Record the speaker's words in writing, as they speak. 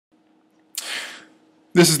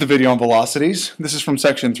This is the video on velocities. This is from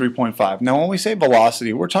section 3.5. Now when we say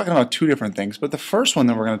velocity, we're talking about two different things, but the first one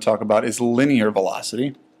that we're going to talk about is linear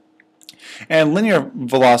velocity. And linear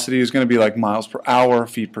velocity is going to be like miles per hour,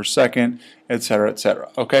 feet per second, etc.,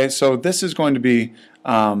 etc. Okay, so this is going to be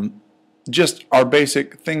just our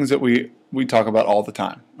basic things that we talk about all the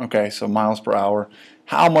time. Okay, so miles per hour,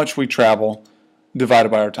 how much we travel divided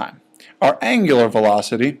by our time. Our angular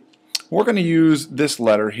velocity, we're going to use this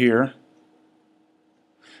letter here,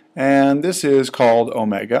 and this is called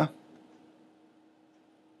omega.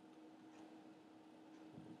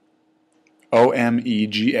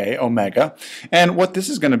 O-M-E-G-A, omega. And what this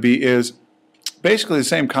is going to be is basically the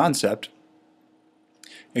same concept,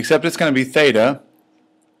 except it's going to be theta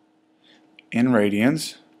in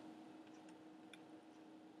radians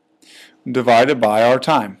divided by our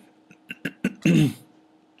time.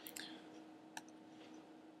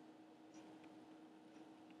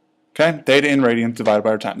 Okay, theta in radians divided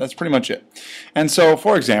by our time. That's pretty much it. And so,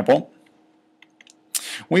 for example,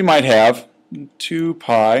 we might have 2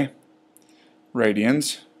 pi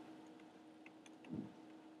radians,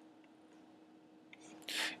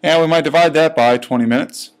 and we might divide that by 20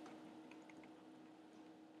 minutes.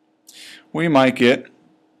 We might get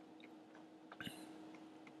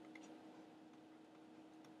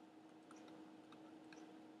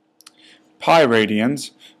pi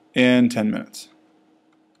radians in 10 minutes.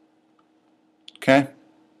 Okay,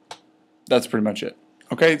 that's pretty much it.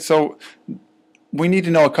 Okay, so we need to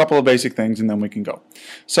know a couple of basic things and then we can go.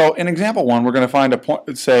 So in example 1, we're going to find a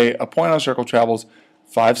point, say a point on a circle travels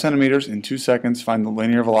 5 centimeters in 2 seconds, find the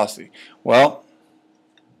linear velocity. Well,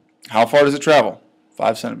 how far does it travel?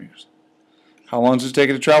 5 centimeters. How long does it take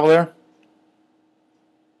it to travel there?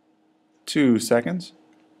 2 seconds.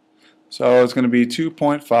 So it's going to be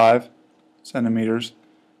 2.5 centimeters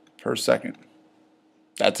per second.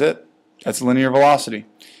 That's it. That's linear velocity.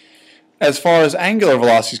 As far as angular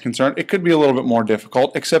velocity is concerned, it could be a little bit more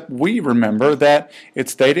difficult, except we remember that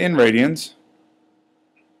it's theta in radians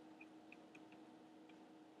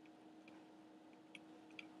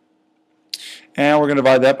and we're going to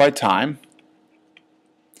divide that by time.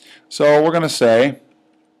 So we're going to say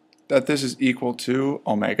that this is equal to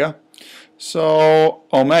omega. So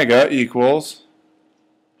omega equals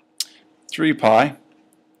 3 pi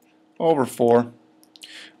over 4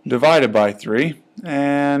 divided by 3,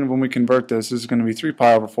 and when we convert this, this is going to be 3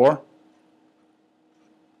 pi over 4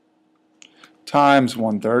 times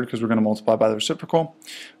 1/3, because we're going to multiply by the reciprocal.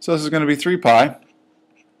 So this is going to be 3 pi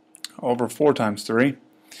over 4 times 3.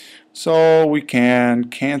 So we can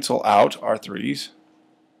cancel out our 3's.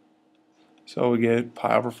 So we get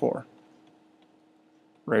pi over 4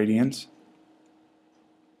 radians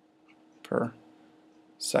per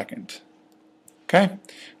second. Okay,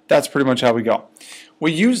 that's pretty much how we go.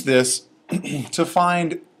 We use this to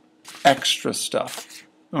find extra stuff.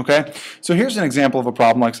 Okay, so here's an example of a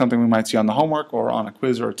problem like something we might see on the homework or on a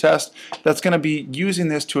quiz or a test that's going to be using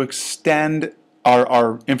this to extend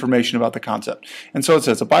our information about the concept. And so it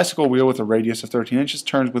says a bicycle wheel with a radius of 13 inches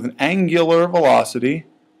turns with an angular velocity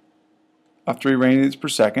of 3 radians per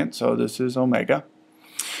second. So this is omega.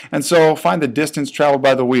 And so find the distance traveled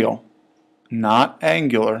by the wheel, not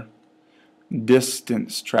angular,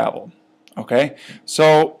 distance traveled. Okay,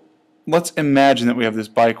 so let's imagine that we have this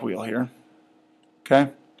bike wheel here.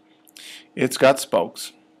 Okay, it's got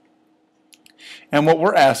spokes, and what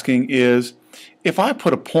we're asking is, if I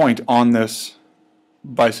put a point on this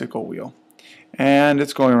bicycle wheel and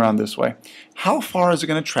it's going around this way, how far is it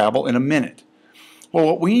going to travel in a minute? Well,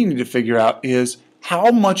 what we need to figure out is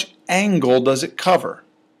how much angle does it cover?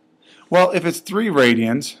 Well, if it's 3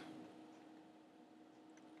 radians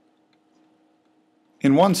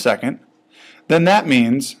in 1 second, then that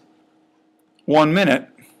means 1 minute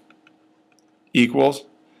equals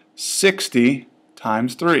 60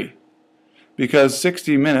 times 3, because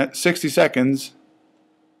 60 seconds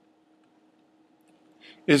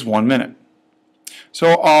is 1 minute.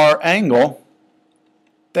 So our angle,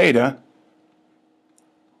 theta,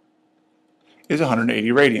 is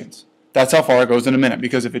 180 radians. That's how far it goes in a minute,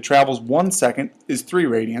 because if it travels 1 second is 3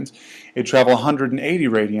 radians, it travels 180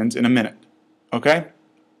 radians in a minute. Okay?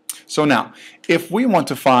 So now, if we want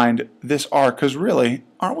to find this arc, because really,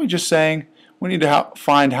 aren't we just saying we need to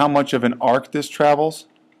find how much of an arc this travels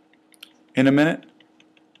in a minute?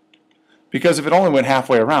 Because if it only went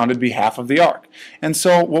halfway around, it'd be half of the arc. And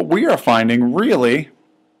so what we are finding really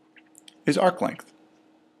is arc length.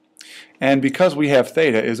 And because we have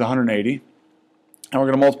theta is 180, and we're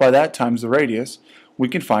going to multiply that times the radius, we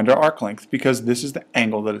can find our arc length, because this is the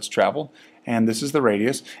angle that it's traveled, and this is the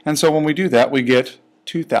radius. And so when we do that, we get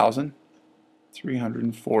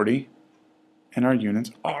 2,340 and our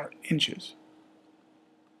units are inches.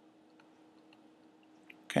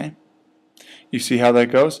 Okay? You see how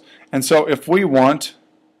that goes? And so if we want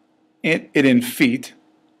it in feet,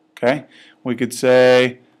 okay, we could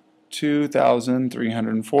say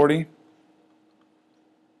 2,340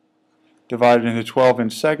 divided into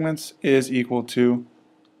 12-inch segments is equal to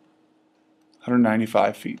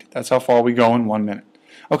 195 feet. That's how far we go in 1 minute.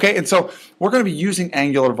 Okay, and so we're going to be using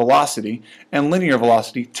angular velocity and linear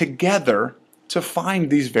velocity together to find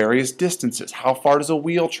these various distances. How far does a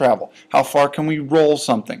wheel travel? How far can we roll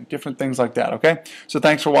something? Different things like that, okay? So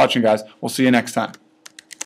thanks for watching, guys. We'll see you next time.